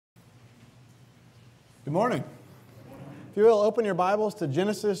Good morning. If you will, open your Bibles to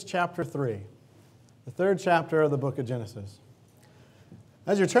Genesis chapter 3, the third chapter of the book of Genesis.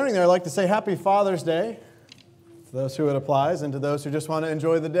 As you're turning there, I'd like to say Happy Father's Day to those who it applies and to those who just want to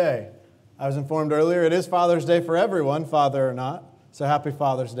enjoy the day. I was informed earlier it is Father's Day for everyone, father or not, so Happy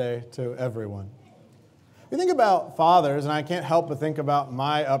Father's Day to everyone. We think about fathers, and I can't help but think about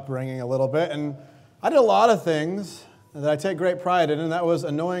my upbringing a little bit, and I did a lot of things that I take great pride in, and that was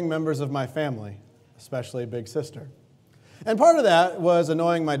annoying members of my family, especially big sister. And part of that was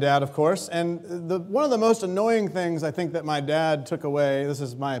annoying my dad, of course, and one of the most annoying things I think that my dad took away, this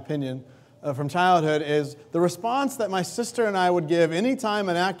is my opinion, from childhood, is the response that my sister and I would give anytime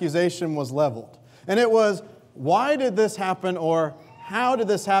an accusation was leveled. And it was, why did this happen, or how did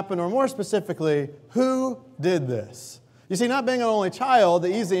this happen, or more specifically, who did this? You see, not being an only child,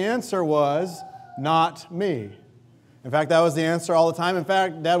 the easy answer was, not me. In fact, that was the answer all the time. In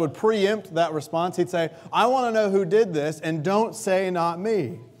fact, Dad would preempt that response. He'd say, I want to know who did this, and don't say not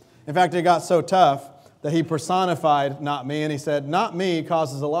me. In fact, it got so tough that he personified not me, and he said, not me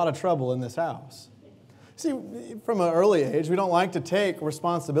causes a lot of trouble in this house. See, from an early age, we don't like to take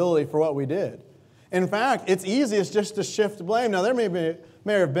responsibility for what we did. In fact, it's easiest just to shift blame. Now, there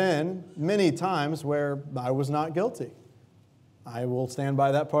may have been many times where I was not guilty. I will stand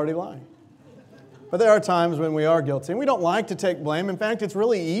by that party line. But there are times when we are guilty, and we don't like to take blame. In fact, it's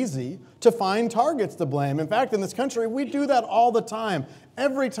really easy to find targets to blame. In fact, in this country, we do that all the time.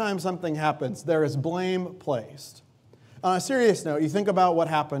 Every time something happens, there is blame placed. On a serious note, you think about what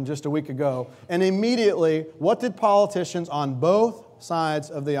happened just a week ago, and immediately, what did politicians on both sides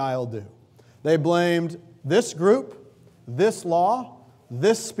of the aisle do? They blamed this group, this law,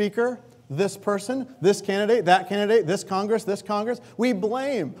 this speaker, this person, this candidate, this Congress. We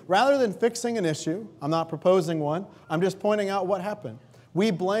blame. Rather than fixing an issue, I'm not proposing one, I'm just pointing out what happened.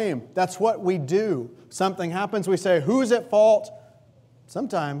 We blame. That's what we do. Something happens, we say, who's at fault?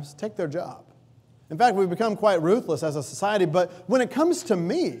 Sometimes take their job. In fact, we've become quite ruthless as a society, but when it comes to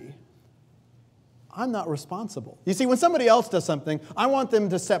me, I'm not responsible. You see, when somebody else does something, I want them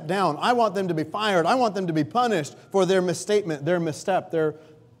to step down. I want them to be fired. I want them to be punished for their misstatement, their misstep, their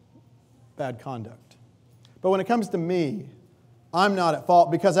bad conduct. But when it comes to me, I'm not at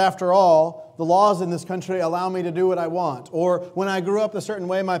fault because after all, the laws in this country allow me to do what I want. Or when I grew up a certain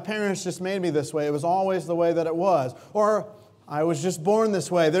way, my parents just made me this way. It was always the way that it was. Or I was just born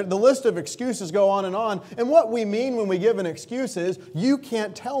this way. The list of excuses go on. And what we mean when we give an excuse is, you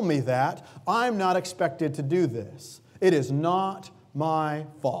can't tell me that. I'm not expected to do this. It is not my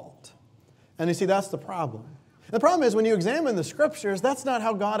fault. And you see, that's the problem. The problem is when you examine the Scriptures, that's not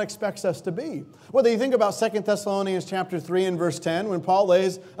how God expects us to be. Whether you think about 2 Thessalonians chapter 3 and verse 10, when Paul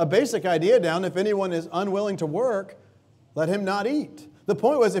lays a basic idea down, if anyone is unwilling to work, let him not eat. The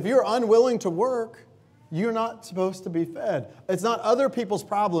point was, if you're unwilling to work, you're not supposed to be fed. It's not other people's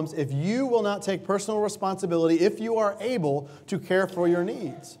problems if you will not take personal responsibility, if you are able to care for your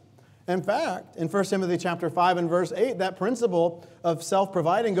needs. In fact, in 1 Timothy chapter 5 and verse 8, that principle of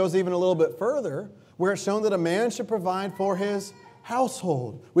self-providing goes even a little bit further, where it's shown that a man should provide for his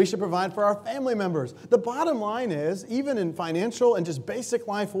household. We should provide for our family members. The bottom line is, even in financial and just basic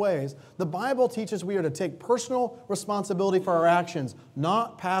life ways, the Bible teaches we are to take personal responsibility for our actions,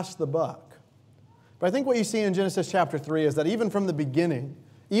 not pass the buck. But I think what you see in Genesis chapter 3 is that even from the beginning,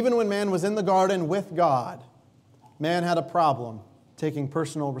 even when man was in the garden with God, man had a problem taking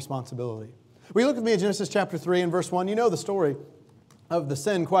personal responsibility. Will you look with me at Genesis chapter 3 and verse 1? You know the story of the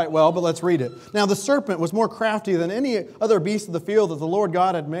sin quite well, but let's read it. Now the serpent was more crafty than any other beast of the field that the Lord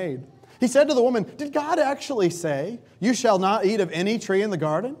God had made. He said to the woman, did God actually say, you shall not eat of any tree in the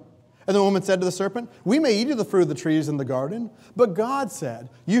garden? And the woman said to the serpent, we may eat of the fruit of the trees in the garden, but God said,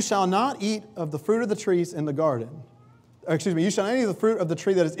 you shall not eat of the fruit of the trees in the garden. You shall not eat of the fruit of the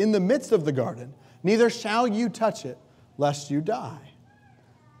tree that is in the midst of the garden, neither shall you touch it, lest you die.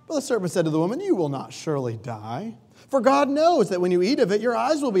 But the serpent said to the woman, you will not surely die. For God knows that when you eat of it, your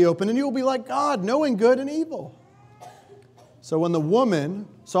eyes will be opened, and you will be like God, knowing good and evil. So when the woman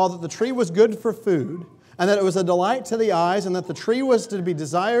saw that the tree was good for food, and that it was a delight to the eyes, and that the tree was to be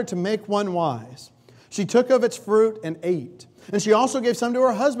desired to make one wise, she took of its fruit and ate. And she also gave some to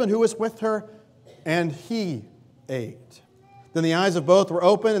her husband who was with her, and he ate. Then the eyes of both were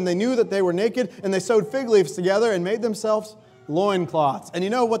open, and they knew that they were naked, and they sewed fig leaves together and made themselves loincloths. And you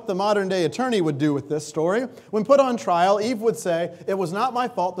know what the modern day attorney would do with this story? When put on trial, Eve would say, it was not my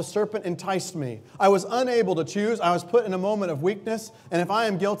fault, the serpent enticed me. I was unable to choose. I was put in a moment of weakness, and if I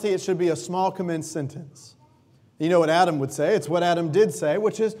am guilty, it should be a small commenced sentence. You know what Adam would say? It's what Adam did say,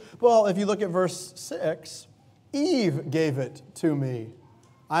 which is, well, if you look at verse 6, Eve gave it to me.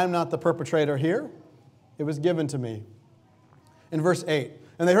 I am not the perpetrator here. it was given to me. In verse 8,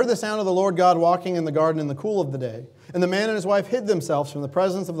 and they heard the sound of the Lord God walking in the garden in the cool of the day. And the man and his wife hid themselves from the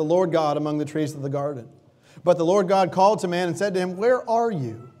presence of the Lord God among the trees of the garden. But the Lord God called to man and said to him, where are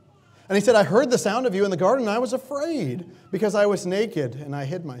you? And he said, I heard the sound of you in the garden, and I was afraid, because I was naked, and I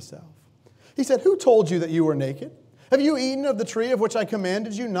hid myself. He said, who told you that you were naked? Have you eaten of the tree of which I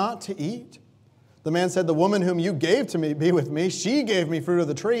commanded you not to eat? The man said, the woman whom you gave to me be with me. She gave me fruit of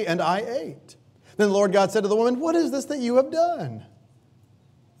the tree, and I ate. Then the Lord God said to the woman, what is this that you have done?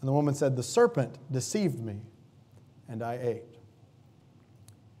 And the woman said, the serpent deceived me, and I ate.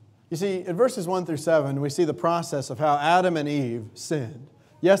 You see, in verses 1 through 7, we see the process of how Adam and Eve sinned.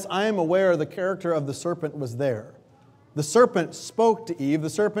 Yes, I am aware the character of the serpent was there. The serpent spoke to Eve. The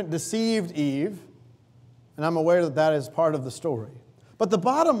serpent deceived Eve. And I'm aware that that is part of the story. But the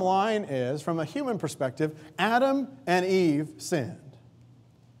bottom line is, from a human perspective, Adam and Eve sinned.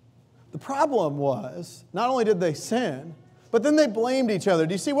 The problem was, not only did they sin, but then they blamed each other.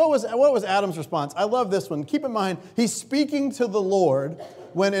 Do you see what was Adam's response? I love this one. Keep in mind, he's speaking to the Lord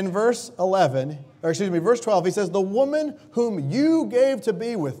when in verse 12, he says, the woman whom you gave to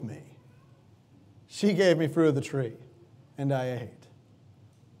be with me, she gave me fruit of the tree, and I ate.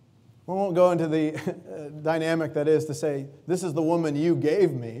 We won't go into the dynamic that is to say, this is the woman you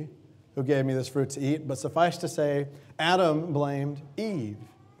gave me who gave me this fruit to eat, but suffice to say, Adam blamed Eve.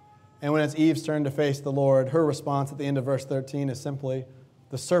 And when it's Eve's turn to face the Lord, her response at the end of verse 13 is simply,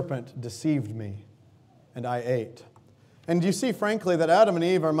 the serpent deceived me, and I ate. And you see, frankly, that Adam and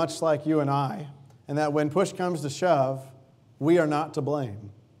Eve are much like you and I, and that when push comes to shove, we are not to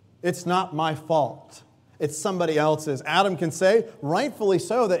blame. It's not my fault. It's somebody else's. Adam can say, rightfully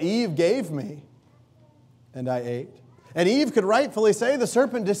so, that Eve gave me, and I ate. And Eve could rightfully say, the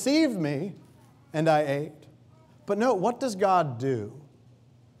serpent deceived me, and I ate. But note, what does God do?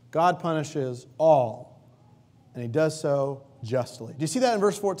 God punishes all, and He does so justly. Do you see that in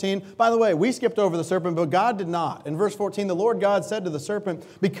verse 14? By the way, we skipped over the serpent, but God did not. In verse 14, the Lord God said to the serpent,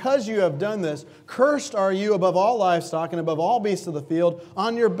 because you have done this, cursed are you above all livestock and above all beasts of the field.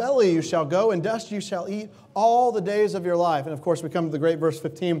 On your belly you shall go, and dust you shall eat all the days of your life. And of course, we come to the great verse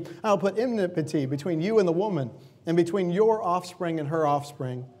 15. I will put enmity between you and the woman, and between your offspring and her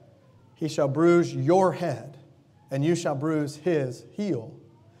offspring. He shall bruise your head, and you shall bruise his heel.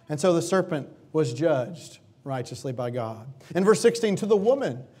 And so the serpent was judged righteously by God. In verse 16, to the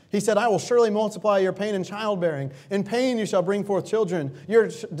woman, He said, I will surely multiply your pain in childbearing. In pain you shall bring forth children. Your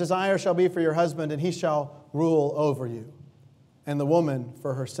desire shall be for your husband, and he shall rule over you. And the woman,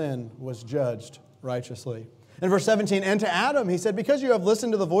 for her sin, was judged righteously. In verse 17, and to Adam He said, because you have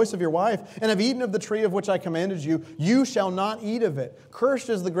listened to the voice of your wife, and have eaten of the tree of which I commanded you, you shall not eat of it. Cursed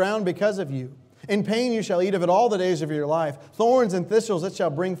is the ground because of you. In pain you shall eat of it all the days of your life. Thorns and thistles it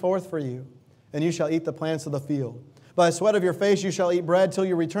shall bring forth for you. And you shall eat the plants of the field. By the sweat of your face you shall eat bread till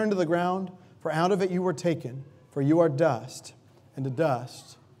you return to the ground, for out of it you were taken, for you are dust, and to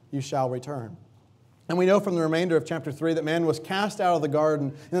dust you shall return. And we know from the remainder of chapter 3 that man was cast out of the garden,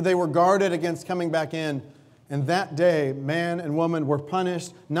 and that they were guarded against coming back in. And that day, man and woman were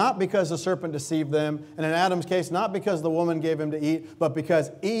punished, not because the serpent deceived them, and in Adam's case, not because the woman gave him to eat, but because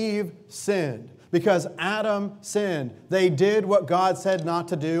Eve sinned. Because Adam sinned. They did what God said not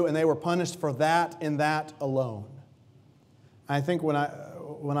to do, and they were punished for that and that alone. I think when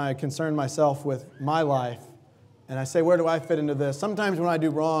I concern myself with my life, and I say, where do I fit into this? Sometimes when I do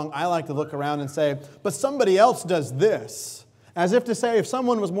wrong, I like to look around and say, but somebody else does this. As if to say, if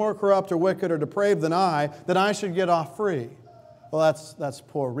someone was more corrupt or wicked or depraved than I, that I should get off free. Well, that's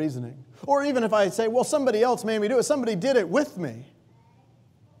poor reasoning. Or even if I say, well, somebody else made me do it. Somebody did it with me.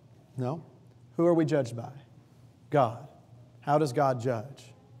 No. Who are we judged by? God. How does God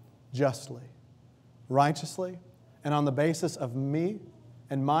judge? Justly, righteously, and on the basis of me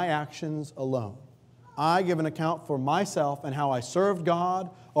and my actions alone. I give an account for myself and how I served God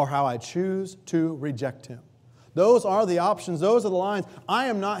or how I choose to reject Him. Those are the options. Those are the lines. I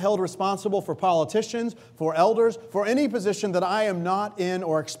am not held responsible for politicians, for elders, for any position that I am not in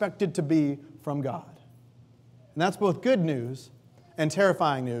or expected to be from God. And that's both good news and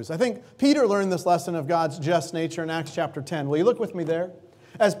terrifying news. I think Peter learned this lesson of God's just nature in Acts chapter 10. Will you look with me there?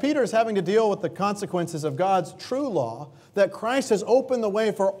 As Peter is having to deal with the consequences of God's true law, that Christ has opened the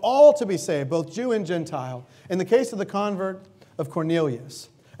way for all to be saved, both Jew and Gentile, in the case of the convert of Cornelius.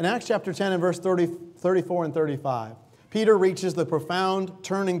 In Acts chapter 10 and verse 34 and 35, Peter reaches the profound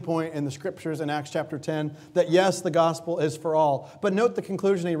turning point in the Scriptures in Acts chapter 10 that yes, the gospel is for all. But note the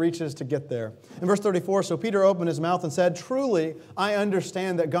conclusion he reaches to get there. In verse 34, so Peter opened his mouth and said, truly, I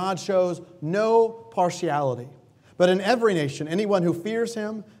understand that God shows no partiality, but in every nation, anyone who fears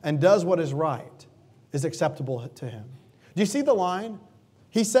Him and does what is right is acceptable to him. Do you see the line?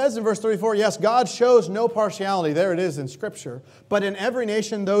 He says in verse 34, yes, God shows no partiality. There it is in Scripture. But in every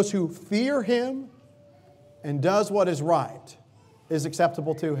nation, those who fear him and does what is right is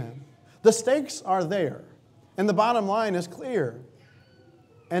acceptable to him. The stakes are there. And the bottom line is clear.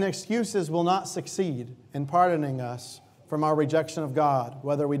 And excuses will not succeed in pardoning us from our rejection of God,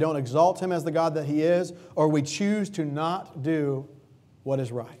 whether we don't exalt him as the God that he is or we choose to not do what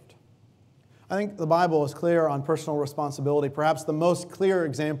is right. I think the Bible is clear on personal responsibility. Perhaps the most clear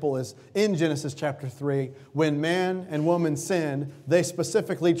example is in Genesis chapter 3. When man and woman sinned, they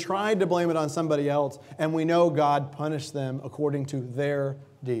specifically tried to blame it on somebody else, and we know God punished them according to their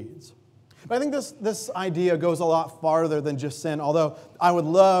deeds. But I think this idea goes a lot farther than just sin, although I would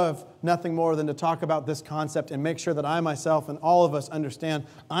love nothing more than to talk about this concept and make sure that I myself and all of us understand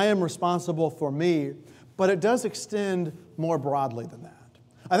I am responsible for me, but it does extend more broadly than that.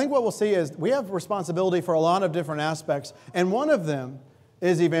 I think what we'll see is we have responsibility for a lot of different aspects, and one of them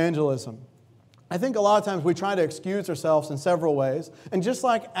is evangelism. I think a lot of times we try to excuse ourselves in several ways, and just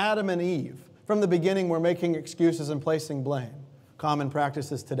like Adam and Eve, from the beginning we're making excuses and placing blame, common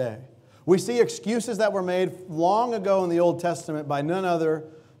practices today. We see excuses that were made long ago in the Old Testament by none other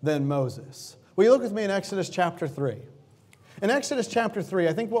than Moses. Will you look with me in Exodus chapter 3? In Exodus chapter 3,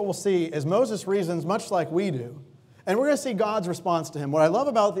 I think what we'll see is Moses reasons much like we do. And we're going to see God's response to him. What I love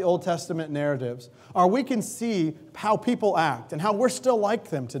about the Old Testament narratives are we can see how people act and how we're still like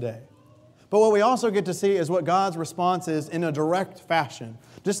them today. But what we also get to see is what God's response is in a direct fashion.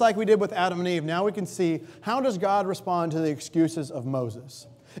 Just like we did with Adam and Eve, now we can see how does God respond to the excuses of Moses.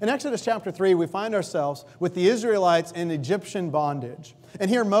 In Exodus chapter 3, we find ourselves with the Israelites in Egyptian bondage.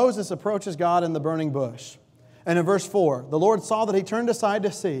 And here Moses approaches God in the burning bush. And in verse 4, the Lord saw that he turned aside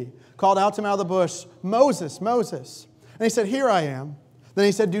to see, called out to him out of the bush, Moses, Moses. And he said, here I am. Then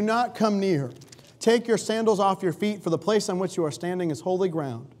he said, do not come near. Take your sandals off your feet, for the place on which you are standing is holy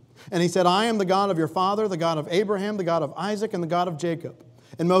ground. And he said, I am the God of your father, the God of Abraham, the God of Isaac, and the God of Jacob.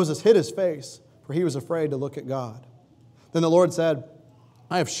 And Moses hid his face, for he was afraid to look at God. Then the Lord said,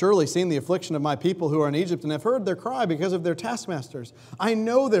 I have surely seen the affliction of my people who are in Egypt and have heard their cry because of their taskmasters. I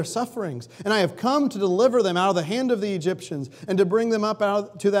know their sufferings, and I have come to deliver them out of the hand of the Egyptians and to bring them up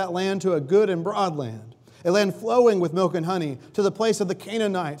out to that land, to a good and broad land, a land flowing with milk and honey, to the place of the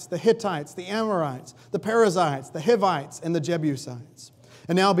Canaanites, the Hittites, the Amorites, the Perizzites, the Hivites, and the Jebusites.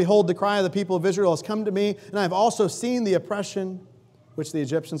 And now behold, the cry of the people of Israel has come to me, and I have also seen the oppression which the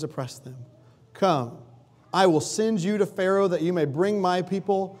Egyptians oppressed them. Come, I will send you to Pharaoh that you may bring my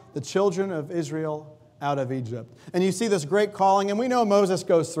people, the children of Israel, out of Egypt. And you see this great calling, and we know Moses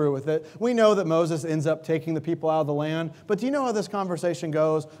goes through with it. We know that Moses ends up taking the people out of the land. But do you know how this conversation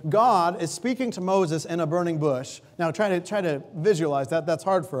goes? God is speaking to Moses in a burning bush. Now try to visualize that. That's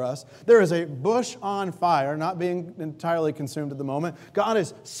hard for us. There is a bush on fire, not being entirely consumed at the moment. God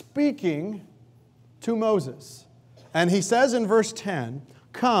is speaking to Moses. And he says in verse 10,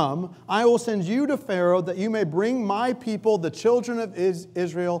 come, I will send you to Pharaoh that you may bring my people, the children of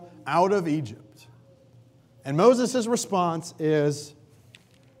Israel, out of Egypt. And Moses' response is,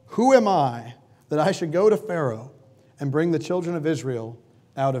 who am I that I should go to Pharaoh and bring the children of Israel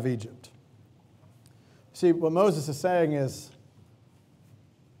out of Egypt? See, what Moses is saying is,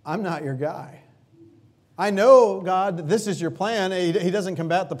 I'm not your guy. I know, God, this is your plan. He doesn't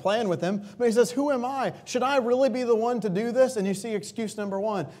combat the plan with him, but he says, who am I? Should I really be the one to do this? And you see excuse number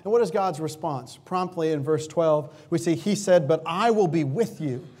one. And what is God's response? Promptly in verse 12, we see, he said, but I will be with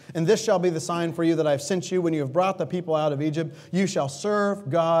you, and this shall be the sign for you that I have sent you. When you have brought the people out of Egypt, you shall serve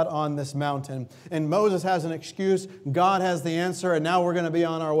God on this mountain. And Moses has an excuse, God has the answer, and now we're going to be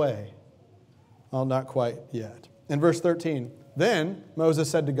on our way. Well, not quite yet. In verse 13, then Moses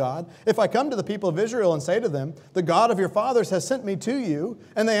said to God, if I come to the people of Israel and say to them, the God of your fathers has sent me to you,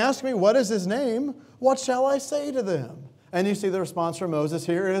 and they ask me, what is his name? What shall I say to them? And you see the response from Moses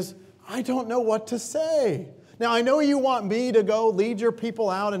here is, I don't know what to say. Now, I know you want me to go lead your people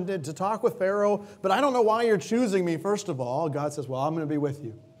out and to talk with Pharaoh, but I don't know why you're choosing me, first of all. God says, well, I'm going to be with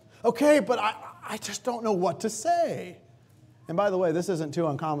you. Okay, but I just don't know what to say. And by the way, this isn't too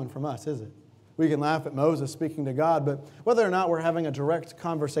uncommon from us, is it? We can laugh at Moses speaking to God, but whether or not we're having a direct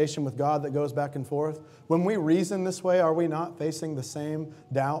conversation with God that goes back and forth, when we reason this way, are we not facing the same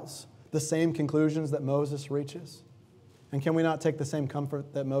doubts, the same conclusions that Moses reaches? And can we not take the same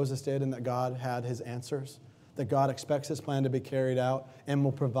comfort that Moses did and that God had his answers, that God expects his plan to be carried out and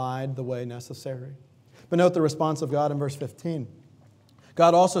will provide the way necessary? But note the response of God in verse 15.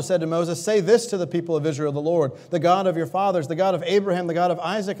 God also said to Moses, say this to the people of Israel, the Lord, the God of your fathers, the God of Abraham, the God of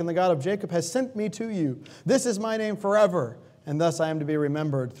Isaac, and the God of Jacob has sent me to you. This is my name forever, and thus I am to be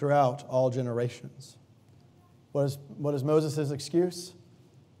remembered throughout all generations. What is Moses' excuse?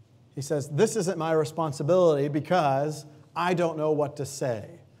 He says, this isn't my responsibility because I don't know what to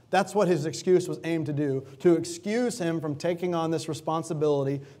say. That's what his excuse was aimed to do, to excuse him from taking on this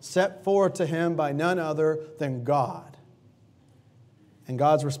responsibility set forth to him by none other than God. And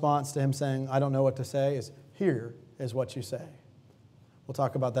God's response to him saying, I don't know what to say, is, here is what you say. We'll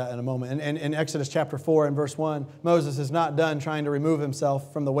talk about that in a moment. And in Exodus chapter 4 and verse 1, Moses is not done trying to remove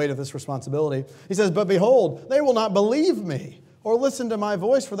himself from the weight of this responsibility. He says, but behold, they will not believe me or listen to my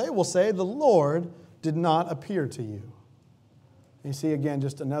voice, for they will say, the Lord did not appear to you. You see, again,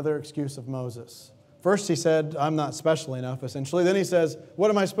 just another excuse of Moses. First he said, I'm not special enough, essentially. Then he says, what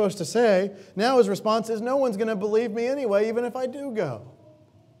am I supposed to say? Now his response is, no one's going to believe me anyway, even if I do go.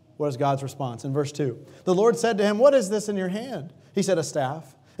 What is God's response? In verse 2, the Lord said to him, what is this in your hand? He said, a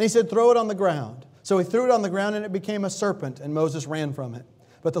staff. And he said, throw it on the ground. So he threw it on the ground, and it became a serpent, and Moses ran from it.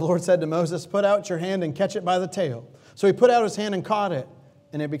 But the Lord said to Moses, put out your hand and catch it by the tail. So he put out his hand and caught it,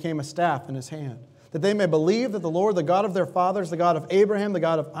 and it became a staff in his hand, that they may believe that the Lord, the God of their fathers, the God of Abraham, the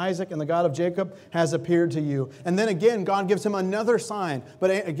God of Isaac, and the God of Jacob, has appeared to you. And then again, God gives him another sign.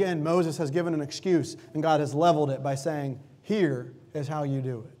 But again, Moses has given an excuse, and God has leveled it by saying, here is how you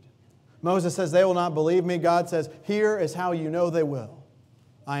do it. Moses says, they will not believe me. God says, here is how you know they will.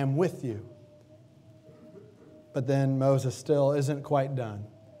 I am with you. But then Moses still isn't quite done.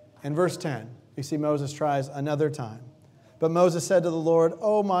 In verse 10, you see Moses tries another time. But Moses said to the Lord,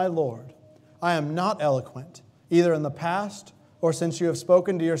 O my Lord, I am not eloquent, either in the past or since you have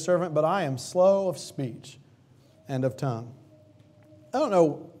spoken to your servant, but I am slow of speech and of tongue. I don't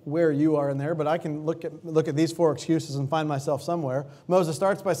know where you are in there, but I can look at these four excuses and find myself somewhere. Moses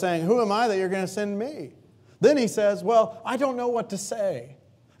starts by saying, who am I that you're going to send me? Then he says, well, I don't know what to say.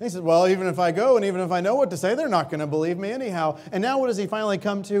 And he says, well, even if I go and even if I know what to say, they're not going to believe me anyhow. And now what does he finally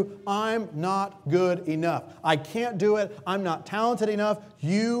come to? I'm not good enough. I can't do it. I'm not talented enough.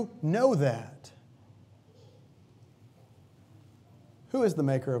 You know that. Who is the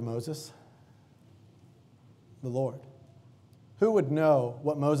maker of Moses? The Lord. Who would know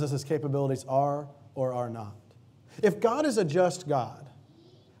what Moses' capabilities are or are not? If God is a just God,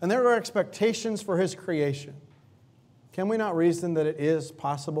 and there are expectations for His creation, can we not reason that it is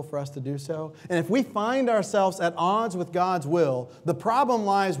possible for us to do so? And if we find ourselves at odds with God's will, the problem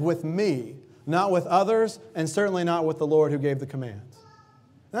lies with me, not with others, and certainly not with the Lord who gave the commands.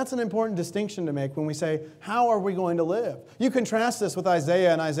 That's an important distinction to make when we say, how are we going to live? You contrast this with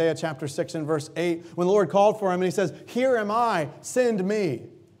Isaiah in Isaiah chapter 6 and verse 8, when the Lord called for him and He says, here am I, send me.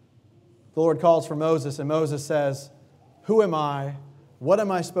 The Lord calls for Moses and Moses says, who am I? What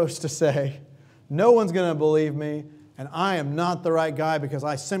am I supposed to say? No one's going to believe me. And I am not the right guy because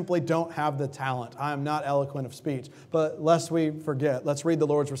I simply don't have the talent. I am not eloquent of speech. But lest we forget, let's read the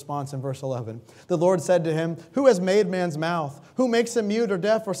Lord's response in verse 11. The Lord said to him, who has made man's mouth? Who makes him mute or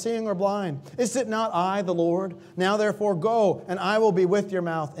deaf or seeing or blind? Is it not I, the Lord? Now therefore go, and I will be with your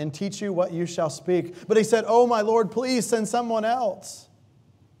mouth and teach you what you shall speak. But he said, oh my Lord, please send someone else.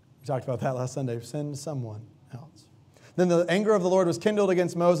 We talked about that last Sunday. Send someone else. Then the anger of the Lord was kindled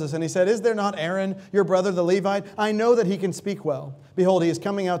against Moses, and he said, is there not Aaron, your brother the Levite? I know that he can speak well. Behold, he is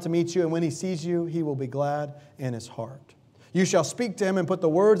coming out to meet you, and when he sees you, he will be glad in his heart. You shall speak to him and put the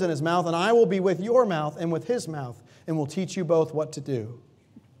words in his mouth, and I will be with your mouth and with his mouth, and will teach you both what to do.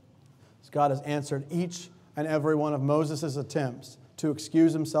 So God has answered each and every one of Moses' attempts to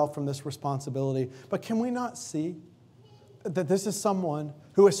excuse himself from this responsibility. But can we not see that this is someone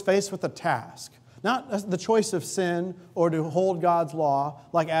who is faced with a task? Not the choice of sin or to hold God's law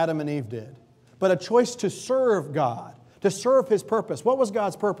like Adam and Eve did, but a choice to serve God, to serve His purpose. What was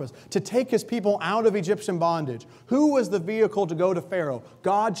God's purpose? To take His people out of Egyptian bondage. Who was the vehicle to go to Pharaoh?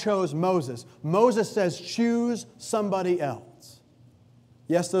 God chose Moses. Moses says, choose somebody else.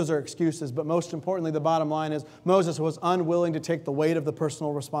 Yes, those are excuses, but most importantly, the bottom line is Moses was unwilling to take the weight of the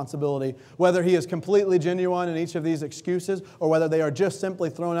personal responsibility. Whether he is completely genuine in each of these excuses or whether they are just simply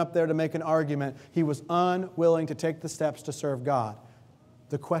thrown up there to make an argument, he was unwilling to take the steps to serve God.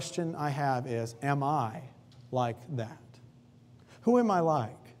 The question I have is, am I like that? Who am I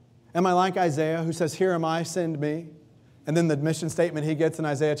like? Am I like Isaiah who says, here am I, send me? And then the mission statement he gets in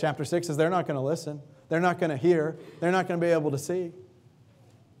Isaiah chapter 6 is they're not going to listen. They're not going to hear. They're not going to be able to see.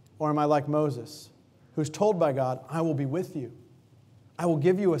 Or am I like Moses, who's told by God, I will be with you. I will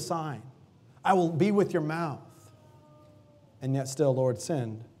give you a sign. I will be with your mouth. And yet still, Lord,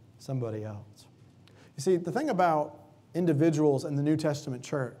 send somebody else. You see, the thing about individuals in the New Testament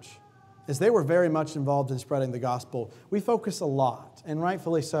church is they were very much involved in spreading the gospel. We focus a lot, and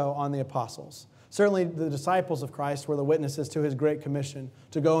rightfully so, on the apostles. Certainly, the disciples of Christ were the witnesses to His great commission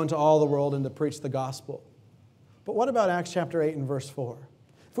to go into all the world and to preach the gospel. But what about Acts chapter 8 and verse 4?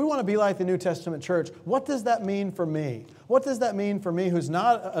 If we want to be like the New Testament church, what does that mean for me? What does that mean for me who's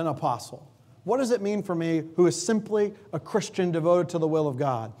not an apostle? What does it mean for me who is simply a Christian devoted to the will of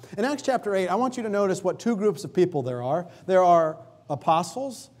God? In Acts chapter 8, I want you to notice what two groups of people there are. There are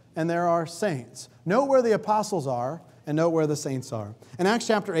apostles and there are saints. Note where the apostles are and note where the saints are. In Acts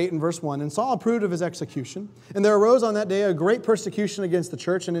chapter 8 and verse 1, and Saul approved of his execution, and there arose on that day a great persecution against the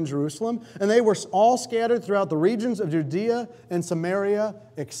church and in Jerusalem, and they were all scattered throughout the regions of Judea and Samaria,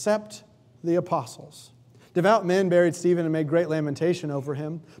 except the apostles. Devout men buried Stephen and made great lamentation over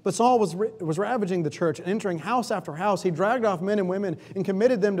him. But Saul was ravaging the church, and entering house after house, he dragged off men and women and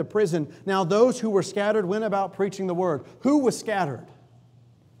committed them to prison. Now those who were scattered went about preaching the word. Who was scattered?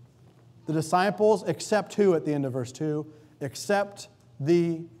 The disciples, except who at the end of verse 2? Except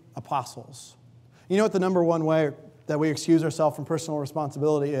the apostles. You know what the number one way that we excuse ourselves from personal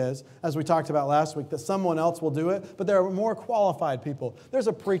responsibility is, as we talked about last week, that someone else will do it, but there are more qualified people. There's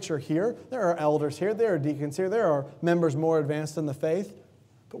a preacher here, there are elders here, there are deacons here, there are members more advanced in the faith.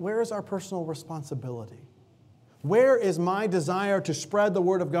 But where is our personal responsibility? Where is my desire to spread the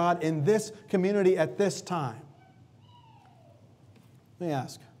Word of God in this community at this time? Let me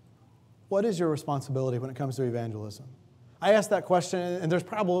ask, what is your responsibility when it comes to evangelism? I asked that question, and there's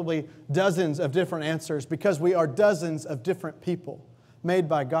probably dozens of different answers because we are dozens of different people made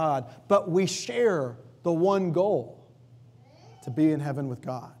by God, but we share the one goal, to be in heaven with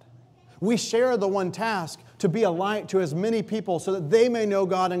God. We share the one task, to be a light to as many people so that they may know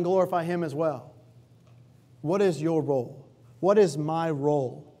God and glorify Him as well. What is your role? What is my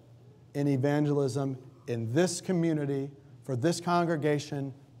role in evangelism in this community, for this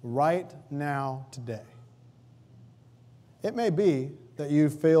congregation, right now, today? It may be that you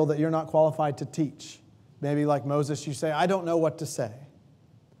feel that you're not qualified to teach. Maybe like Moses, you say, I don't know what to say.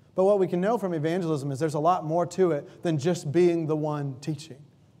 But what we can know from evangelism is there's a lot more to it than just being the one teaching.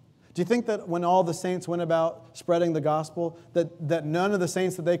 Do you think that when all the saints went about spreading the gospel, that none of the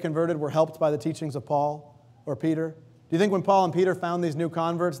saints that they converted were helped by the teachings of Paul or Peter? Do you think when Paul and Peter found these new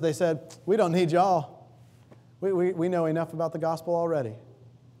converts, they said, we don't need y'all. We know enough about the gospel already?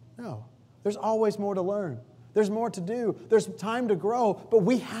 No. There's always more to learn. There's more to do. There's time to grow, but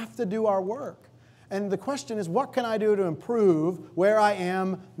we have to do our work. And the question is, what can I do to improve where I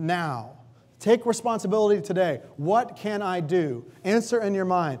am now? Take responsibility today. What can I do? Answer in your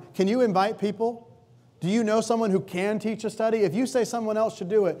mind. Can you invite people? Do you know someone who can teach a study? If you say someone else should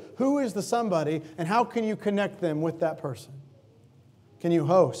do it, who is the somebody and how can you connect them with that person? Can you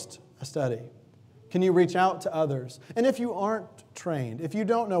host a study? Can you reach out to others? And if you aren't trained, if you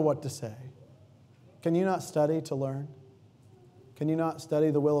don't know what to say, can you not study to learn? Can you not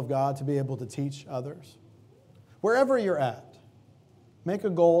study the will of God to be able to teach others? Wherever you're at, make a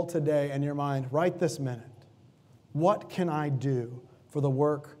goal today in your mind, right this minute. What can I do for the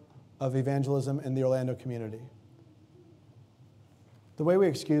work of evangelism in the Orlando community? The way we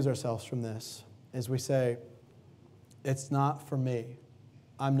excuse ourselves from this is we say, it's not for me.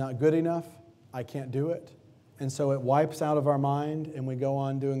 I'm not good enough. I can't do it. And so it wipes out of our mind and we go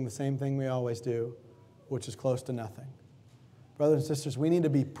on doing the same thing we always do, which is close to nothing. Brothers and sisters, we need to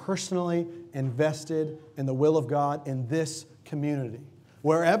be personally invested in the will of God in this community.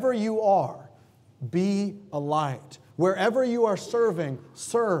 Wherever you are, be a light. Wherever you are serving,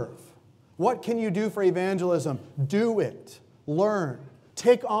 serve. What can you do for evangelism? Do it. Learn.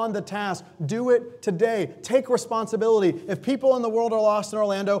 Take on the task. Do it today. Take responsibility. If people in the world are lost in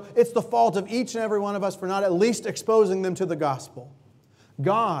Orlando, it's the fault of each and every one of us for not at least exposing them to the gospel.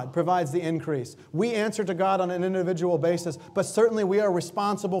 God provides the increase. We answer to God on an individual basis, but certainly we are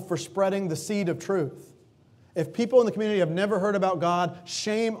responsible for spreading the seed of truth. If people in the community have never heard about God,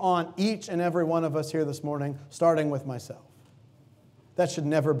 shame on each and every one of us here this morning, starting with myself. That should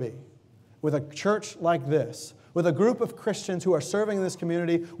never be. With a church like this, with a group of Christians who are serving in this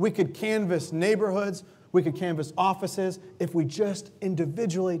community, we could canvass neighborhoods, we could canvass offices if we just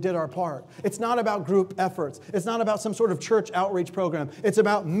individually did our part. It's not about group efforts. It's not about some sort of church outreach program. It's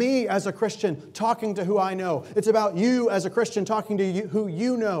about me as a Christian talking to who I know. It's about you as a Christian talking to you, who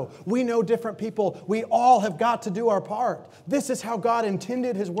you know. We know different people. We all have got to do our part. This is how God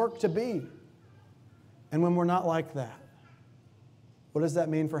intended His work to be. And when we're not like that, what does that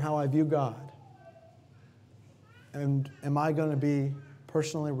mean for how I view God? And am I going to be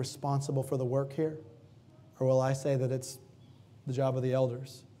personally responsible for the work here? Or will I say that it's the job of the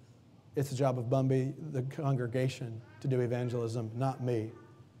elders? It's the job of Bumby, the congregation, to do evangelism, not me,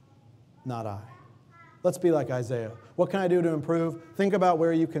 not I. Let's be like Isaiah. What can I do to improve? Think about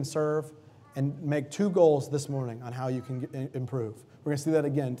where you can serve and make 2 goals this morning on how you can improve. We're going to see that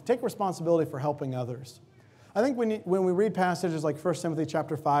again. Take responsibility for helping others. I think when we read passages like 1 Timothy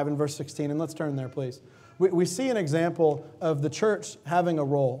chapter 5 and verse 16, and let's turn there, please, we see an example of the church having a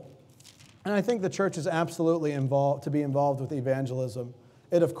role. And I think the church is absolutely to be involved with evangelism.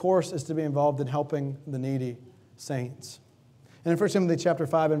 It, of course, is to be involved in helping the needy saints. And in 1 Timothy chapter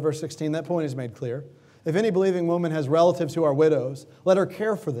 5 and verse 16, that point is made clear. If any believing woman has relatives who are widows, let her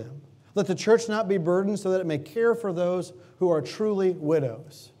care for them. Let the church not be burdened so that it may care for those who are truly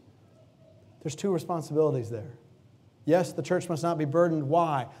widows. There's two responsibilities there. Yes, the church must not be burdened.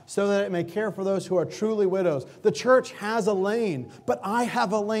 Why? So that it may care for those who are truly widows. The church has a lane, but I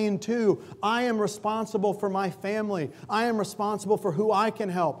have a lane too. I am responsible for my family. I am responsible for who I can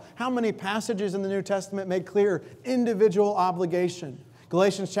help. How many passages in the New Testament make clear individual obligation?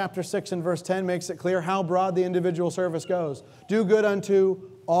 Galatians chapter 6 and verse 10 makes it clear how broad the individual service goes. Do good unto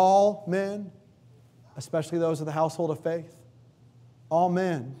all men, especially those of the household of faith. All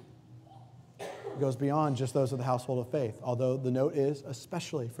men. It goes beyond just those of the household of faith, although the note is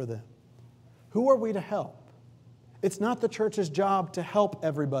especially for them. Who are we to help? It's not the church's job to help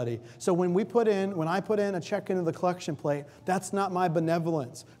everybody. So when I put in a check into the collection plate, that's not my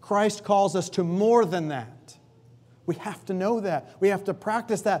benevolence. Christ calls us to more than that. We have to know that. We have to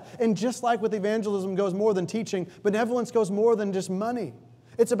practice that. And just like with evangelism goes more than teaching, benevolence goes more than just money.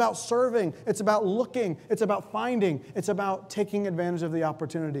 It's about serving. It's about looking. It's about finding. It's about taking advantage of the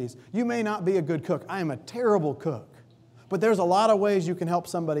opportunities. You may not be a good cook. I am a terrible cook. But there's a lot of ways you can help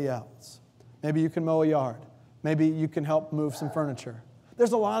somebody else. Maybe you can mow a yard. Maybe you can help move some furniture.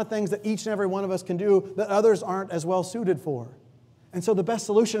 There's a lot of things that each and every one of us can do that others aren't as well suited for. And so the best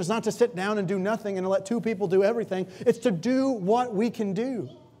solution is not to sit down and do nothing and let two people do everything. It's to do what we can do.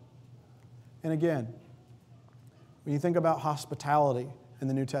 And again, when you think about hospitality in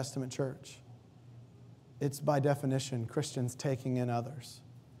the New Testament church, it's by definition Christians taking in others.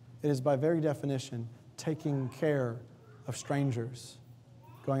 It is by very definition taking care of strangers,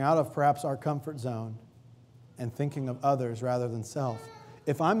 going out of perhaps our comfort zone and thinking of others rather than self.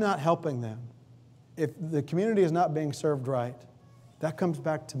 If I'm not helping them, if the community is not being served right, that comes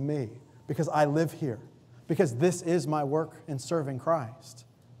back to me because I live here, because this is my work in serving Christ.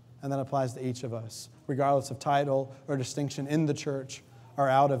 And that applies to each of us, regardless of title or distinction in the church or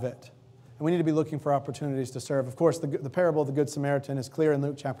out of it. And we need to be looking for opportunities to serve. Of course, the parable of the Good Samaritan is clear in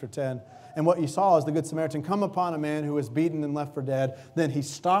Luke chapter 10. And what you saw is the Good Samaritan come upon a man who was beaten and left for dead. Then he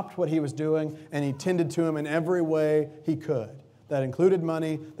stopped what he was doing and he tended to him in every way he could. That included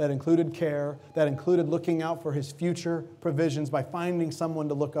money, that included care, that included looking out for his future provisions by finding someone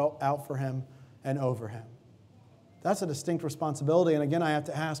to look out for him and over him. That's a distinct responsibility. And again, I have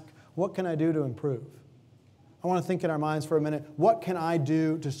to ask, what can I do to improve? I want to think in our minds for a minute, what can I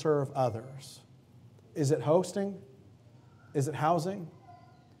do to serve others? Is it hosting? Is it housing?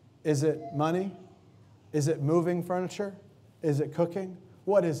 Is it money? Is it moving furniture? Is it cooking?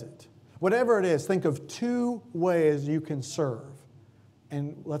 What is it? Whatever it is, think of 2 ways you can serve.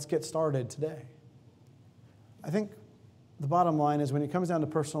 And let's get started today. I think the bottom line is when it comes down to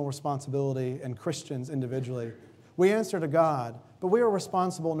personal responsibility and Christians individually, we answer to God, but we are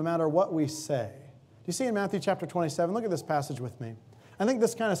responsible no matter what we say. Do you see in Matthew chapter 27? Look at this passage with me. I think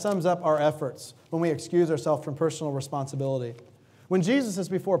this kind of sums up our efforts when we excuse ourselves from personal responsibility. When Jesus is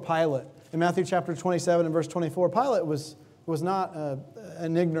before Pilate, in Matthew chapter 27 and verse 24, Pilate was not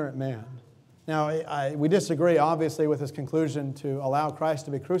an ignorant man. Now, we disagree, obviously, with his conclusion to allow Christ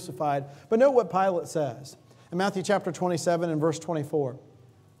to be crucified, but note what Pilate says. In Matthew chapter 27 and verse 24,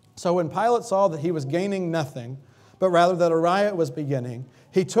 so when Pilate saw that he was gaining nothing, but rather that a riot was beginning,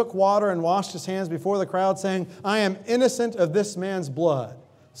 he took water and washed his hands before the crowd, saying, I am innocent of this man's blood.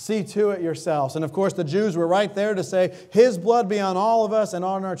 See to it yourselves. And of course, the Jews were right there to say, his blood be on all of us and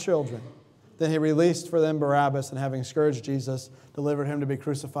on our children. Then he released for them Barabbas, and having scourged Jesus, delivered him to be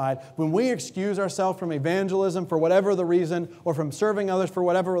crucified. When we excuse ourselves from evangelism for whatever the reason, or from serving others for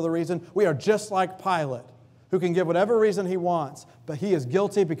whatever the reason, we are just like Pilate, who can give whatever reason he wants, but he is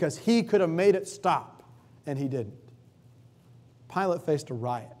guilty because he could have made it stop, and he didn't. Pilate faced a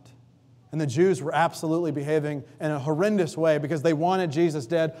riot, and the Jews were absolutely behaving in a horrendous way because they wanted Jesus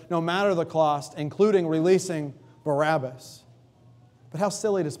dead, no matter the cost, including releasing Barabbas. But how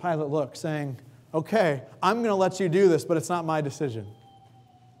silly does Pilate look, saying, okay, I'm going to let you do this, but it's not my decision.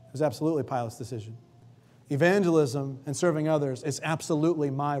 It was absolutely Pilate's decision. Evangelism and serving others is absolutely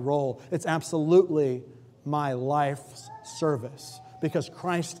my role. It's absolutely my life's service because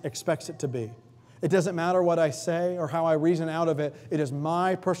Christ expects it to be. It doesn't matter what I say or how I reason out of it. It is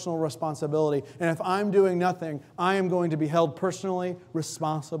my personal responsibility. And if I'm doing nothing, I am going to be held personally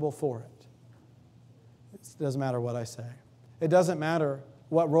responsible for it. It doesn't matter what I say. It doesn't matter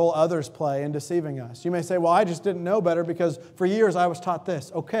what role others play in deceiving us. You may say, well, I just didn't know better because for years I was taught this.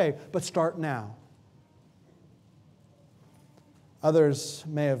 Okay, but start now. Others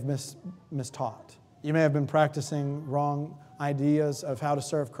may have mistaught. You may have been practicing wrong ideas of how to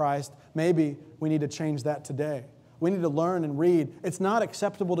serve Christ. Maybe we need to change that today. We need to learn and read. It's not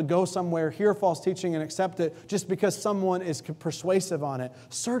acceptable to go somewhere, hear false teaching, and accept it just because someone is persuasive on it.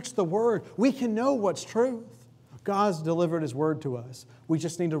 Search the Word. We can know what's truth. God's delivered His Word to us. We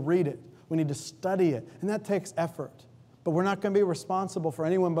just need to read it. We need to study it. And that takes effort. But we're not going to be responsible for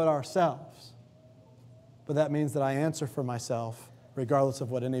anyone but ourselves. But that means that I answer for myself regardless of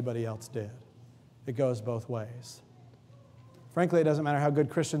what anybody else did. It goes both ways. Frankly, it doesn't matter how good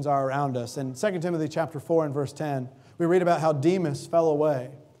Christians are around us. In 2 Timothy chapter 4 and verse 10, we read about how Demas fell away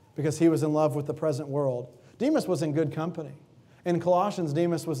because he was in love with the present world. Demas was in good company. In Colossians,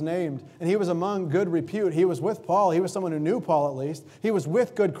 Demas was named, and he was among good repute. He was with Paul. He was someone who knew Paul at least. He was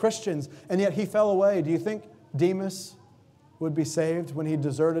with good Christians, and yet he fell away. Do you think Demas would be saved when he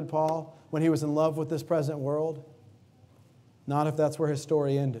deserted Paul, when he was in love with this present world? Not if that's where his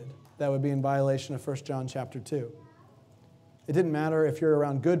story ended. That would be in violation of 1 John chapter 2. It didn't matter if you're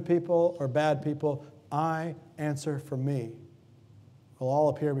around good people or bad people. I answer for me. We'll all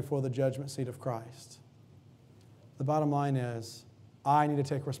appear before the judgment seat of Christ. The bottom line is, I need to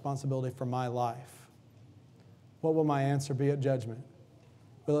take responsibility for my life. What will my answer be at judgment?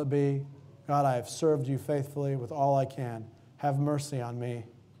 Will it be, God, I have served you faithfully with all I can. Have mercy on me.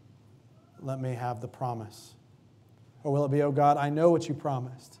 Let me have the promise. Or will it be, oh God, I know what you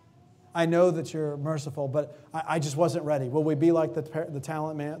promised. I know that you're merciful, but I just wasn't ready. Will we be like the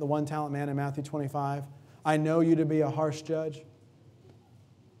talent man, the one talent man in Matthew 25? I know you to be a harsh judge.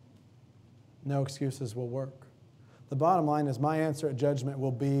 No excuses will work. The bottom line is my answer at judgment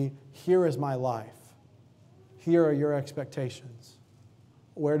will be, here is my life. Here are your expectations.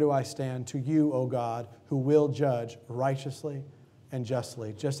 Where do I stand to you, O God, who will judge righteously and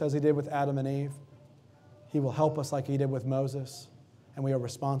justly? Just as He did with Adam and Eve, He will help us like He did with Moses, and we are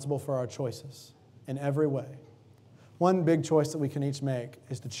responsible for our choices in every way. One big choice that we can each make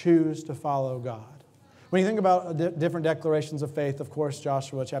is to choose to follow God. When you think about different declarations of faith, of course,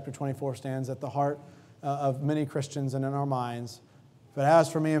 Joshua chapter 24 stands at the heart of many Christians and in our minds. But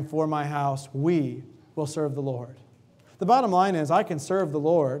as for me and for my house, we will serve the Lord. The bottom line is I can serve the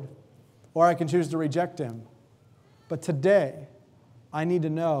Lord or I can choose to reject Him. But today, I need to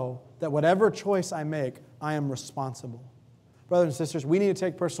know that whatever choice I make, I am responsible. Brothers and sisters, we need to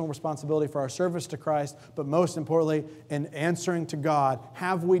take personal responsibility for our service to Christ, but most importantly, in answering to God,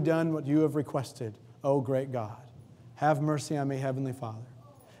 have we done what you have requested, O great God? Have mercy on me, Heavenly Father.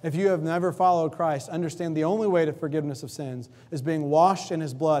 If you have never followed Christ, understand the only way to forgiveness of sins is being washed in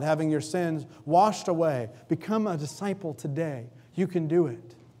His blood, having your sins washed away. Become a disciple today. You can do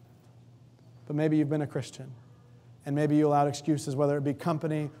it. But maybe you've been a Christian, and maybe you allowed excuses, whether it be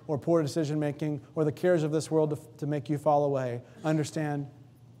company or poor decision-making or the cares of this world to make you fall away. Understand,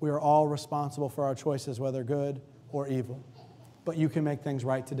 we are all responsible for our choices, whether good or evil. But you can make things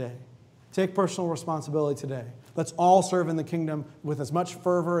right today. Take personal responsibility today. Let's all serve in the kingdom with as much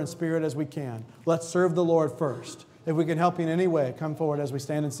fervor and spirit as we can. Let's serve the Lord first. If we can help you in any way, come forward as we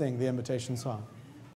stand and sing the invitation song.